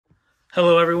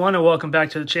Hello everyone and welcome back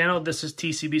to the channel. This is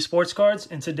TCB Sports Cards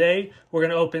and today we're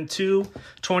going to open two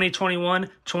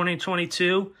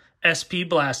 2021-2022 SP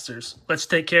Blasters. Let's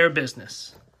take care of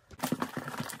business.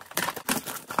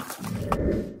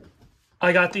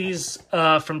 I got these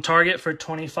from Target for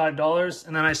 $25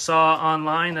 and then I saw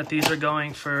online that these are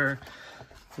going for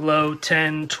low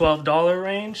 $10, $12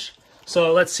 range.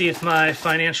 So let's see if my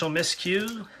financial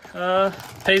miscue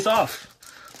pays off.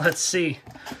 Let's see.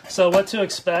 So what to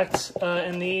expect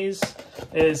in these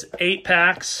is 8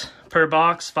 packs per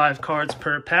box, 5 cards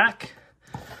per pack.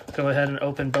 Go ahead and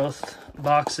open both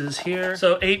boxes here.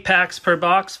 So 8 packs per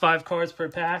box, 5 cards per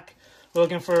pack. We're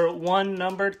looking for one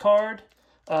numbered card.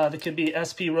 That could be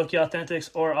SP Rookie Authentics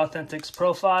or Authentics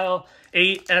Profile.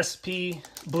 8 SP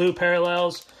Blue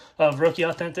Parallels of Rookie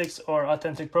Authentics or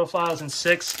Authentic Profiles, and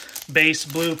 6 base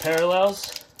Blue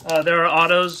Parallels. There are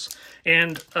autos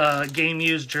and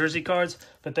game-used jersey cards,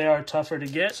 but they are tougher to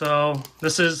get. So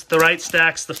this is the right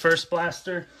stacks, the first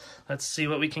blaster. Let's see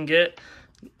what we can get.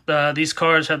 These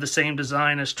cards have the same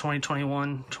design as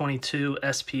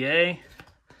 2021-22 SPA.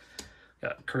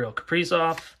 Got Kirill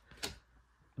Kaprizov,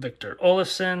 Victor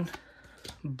Olofsson,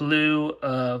 blue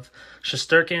of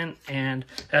Shesterkin, and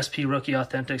SP Rookie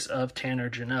Authentics of Tanner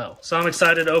Jeannot. So I'm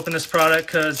excited to open this product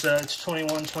because it's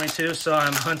 21-22, so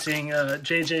I'm hunting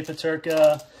JJ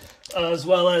Peterka, as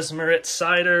well as Moritz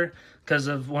Seider because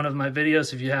of one of my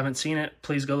videos. If you haven't seen it,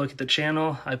 please go look at the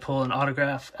channel. I pull an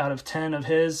autograph out of 10 of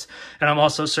his, and I'm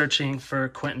also searching for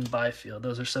Quinton Byfield.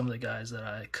 Those are some of the guys that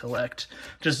I collect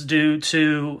just due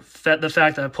to the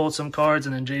fact that I pulled some cards,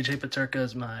 and then JJ Peterka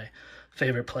is my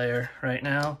favorite player right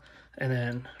now. And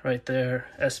then right there,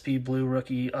 SP Blue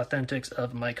Rookie Authentics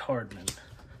of Mike Hardman.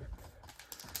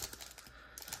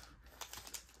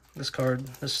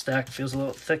 This stack feels a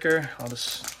little thicker. I'll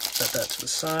just set that to the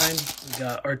side. We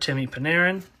got Artemi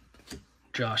Panarin,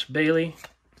 Josh Bailey,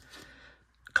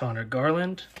 Connor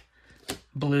Garland,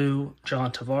 blue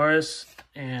John Tavares,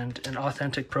 and an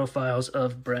Authentic Profiles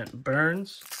of Brent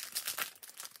Burns.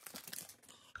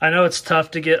 I know it's tough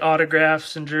to get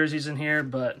autographs and jerseys in here,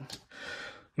 but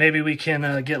maybe we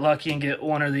can get lucky and get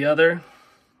one or the other.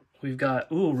 We've got,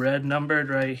 red numbered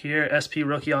right here, SP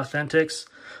Rookie Authentics,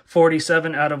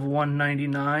 47 out of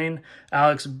 199,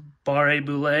 Alex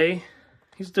Barré-Boulet.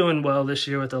 He's doing well this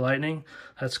year with the Lightning.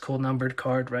 That's a cool numbered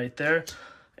card right there.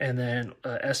 And then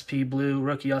SP Blue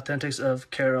Rookie Authentics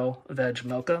of Karel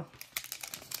Vejmelka.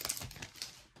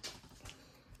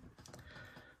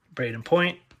 Braden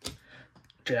Point,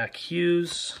 Jack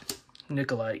Hughes,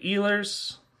 Nikolai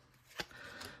Ehlers,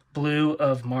 blue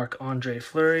of Marc-Andre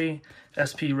Fleury,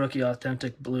 SP Rookie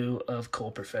Authentic blue of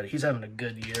Cole Perfetti. He's having a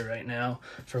good year right now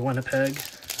for Winnipeg.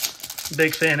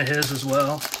 Big fan of his as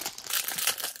well.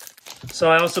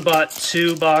 So I also bought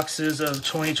 2 boxes of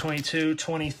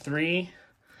 2022-23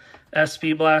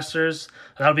 SP Blasters.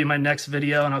 That'll be my next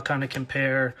video, and I'll kind of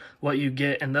compare what you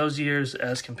get in those years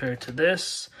as compared to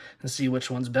this and see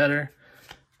which one's better.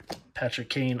 Patrick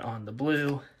Kane on the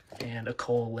blue and a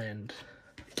Cole Lind.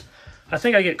 I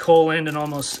think I get Cole Lind in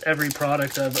almost every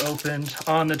product I've opened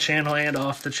on the channel and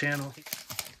off the channel.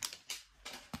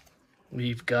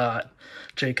 We've got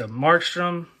Jacob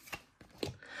Markstrom,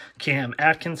 Cam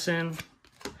Atkinson,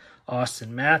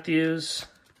 Austin Matthews,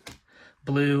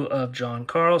 blue of John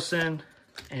Carlson,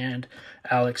 and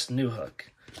Alex Newhook.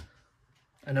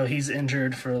 I know he's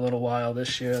injured for a little while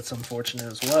this year. That's unfortunate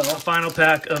as well. Final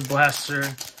pack of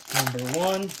Blaster number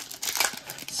 1.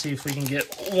 See if we can get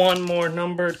one more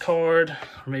numbered card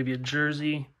or maybe a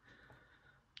jersey.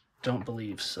 Don't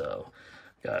believe so.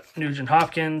 Got Nugent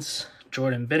Hopkins,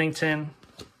 Jordan Binnington,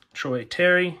 Troy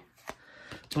Terry,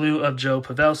 blue of Joe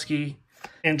Pavelski,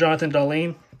 and Jonathan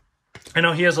Dahlen. I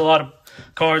know he has a lot of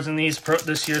cards in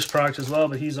this year's product as well,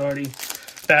 but he's already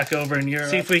back over in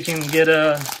Europe. See if we can get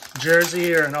a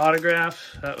jersey or an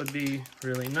autograph. That would be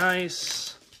really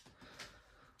nice,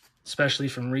 especially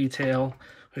from retail.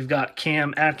 We've got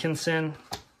Cam Atkinson,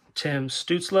 Tim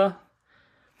Stützle.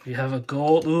 We have a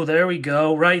gold. There we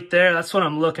go. Right there. That's what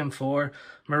I'm looking for.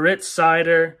 Moritz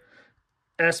Seider,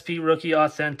 SP Rookie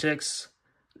Authentics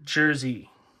jersey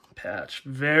patch.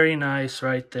 Very nice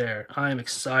right there. I'm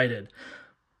excited.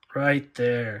 Right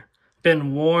there.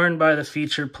 Been worn by the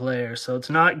featured player. So it's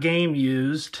not game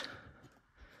used,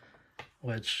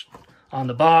 which on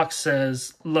the box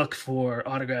says look for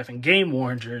autograph and game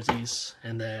worn jerseys.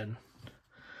 And then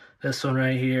this one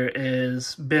right here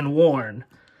is been worn.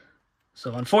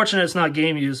 So unfortunately it's not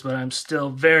game used, but I'm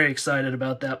still very excited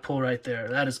about that pull right there.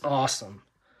 That is awesome.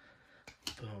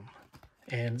 Boom.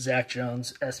 And Zach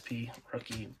Jones, SP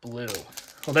Rookie Blue.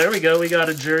 Well, there we go. We got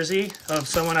a jersey of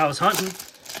someone I was hunting.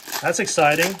 That's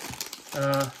exciting.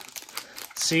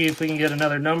 see if we can get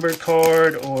another numbered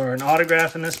card or an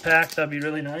autograph in this pack. That'd be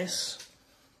really nice.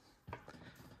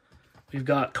 We've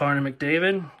got Connor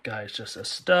McDavid. Guy's just a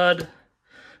stud.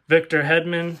 Victor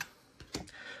Hedman.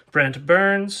 Brent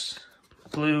Burns.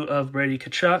 Blue of Brady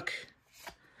Tkachuk.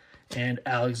 And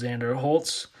Alexander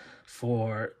Holtz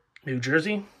for New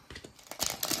Jersey.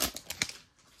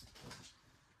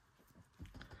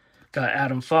 Got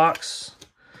Adam Fox.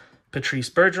 Patrice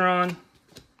Bergeron.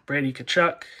 Brady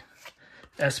Tkachuk.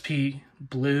 SP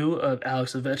Blue of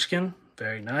Alex Ovechkin.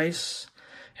 Very nice.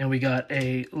 And we got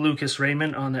a Lucas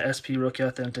Raymond on the SP Rookie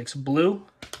Authentics Blue.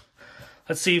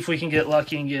 Let's see if we can get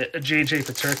lucky and get a JJ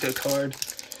Peterka card.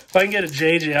 If I can get a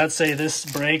JJ, I'd say this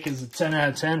break is a 10 out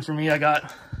of 10 for me. I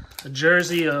got a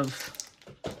jersey of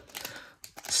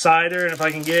Sider, and if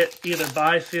I can get either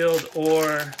Byfield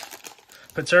or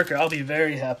Peterka, I'll be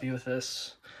very happy with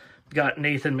this. We got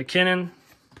Nathan McKinnon,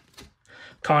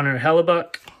 Connor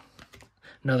Hellebuck,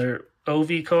 another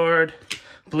OV card,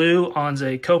 Blue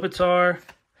Anze Kopitar,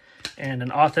 and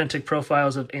an Authentic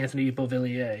Profiles of Anthony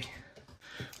Beauvillier.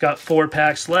 Got 4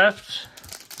 packs left.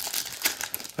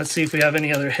 Let's see if we have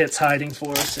any other hits hiding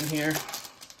for us in here.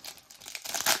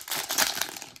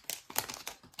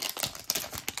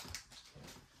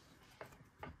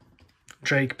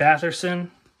 Drake Batherson,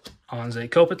 Anze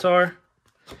Kopitar,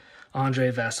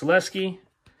 Andrei Vasilevsky.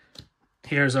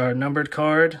 Here's our numbered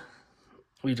card.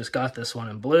 We just got this one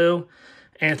in blue.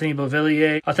 Anthony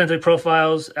Beauvillier, Authentic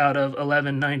Profiles out of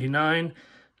 11.99.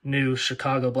 New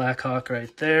Chicago Blackhawk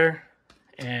right there.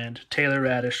 And Taylor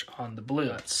Radish on the blue.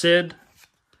 That's Sid,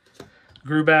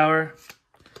 Grubauer,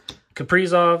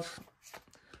 Kaprizov,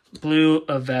 blue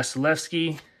of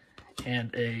Vasilevsky,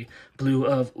 and a blue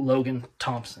of Logan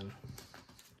Thompson.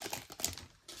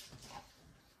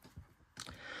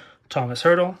 Thomas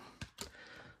Hertl,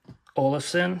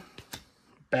 Olofsson,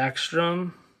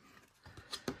 Backstrom,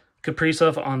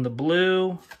 Kaprizov on the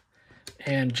blue,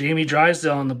 and Jamie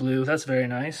Drysdale on the blue. That's very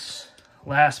nice.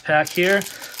 Last pack here.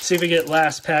 See if we get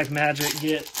last pack magic.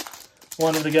 Get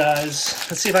one of the guys.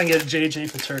 Let's see if I can get a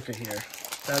JJ Peterka here.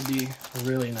 That'd be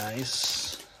really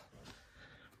nice.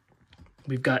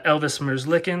 We've got Elvis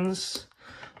Merzlikins,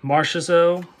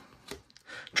 Marchessault,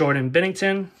 Jordan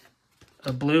Binnington,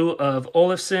 a blue of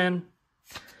Olofsson,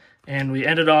 and we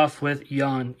ended off with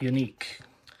Jan Unique.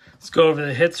 Let's go over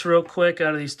the hits real quick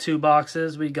out of these 2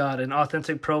 boxes. We got an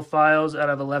Authentic Profiles out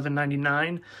of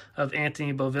 11.99 of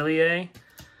Anthony Beauvillier,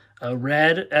 a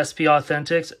red SP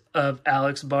Authentics of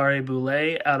Alex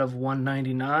Barré-Boulet out of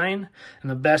 199,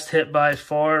 and the best hit by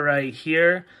far right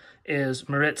here is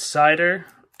Moritz Seider,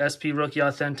 SP Rookie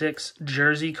Authentics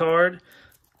jersey card.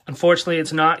 Unfortunately,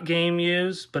 it's not game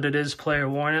used, but it is player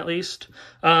worn at least.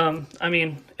 I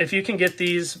mean, if you can get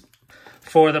these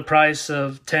for the price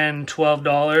of $10,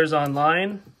 $12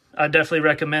 online, I definitely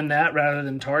recommend that rather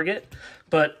than Target.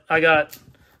 But I got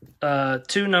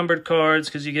 2 numbered cards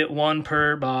because you get 1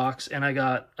 per box, and I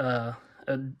got a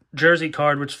jersey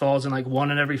card which falls in like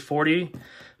 1 in every 40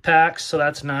 packs, so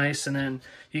that's nice. And then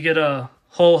you get a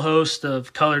whole host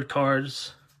of colored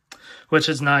cards, which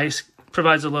is nice.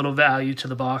 Provides a little value to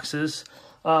the boxes.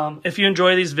 If you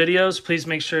enjoy these videos, please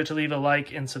make sure to leave a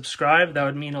like and subscribe. That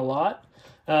would mean a lot.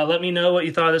 Let me know what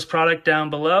you thought of this product down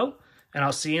below, and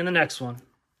I'll see you in the next one.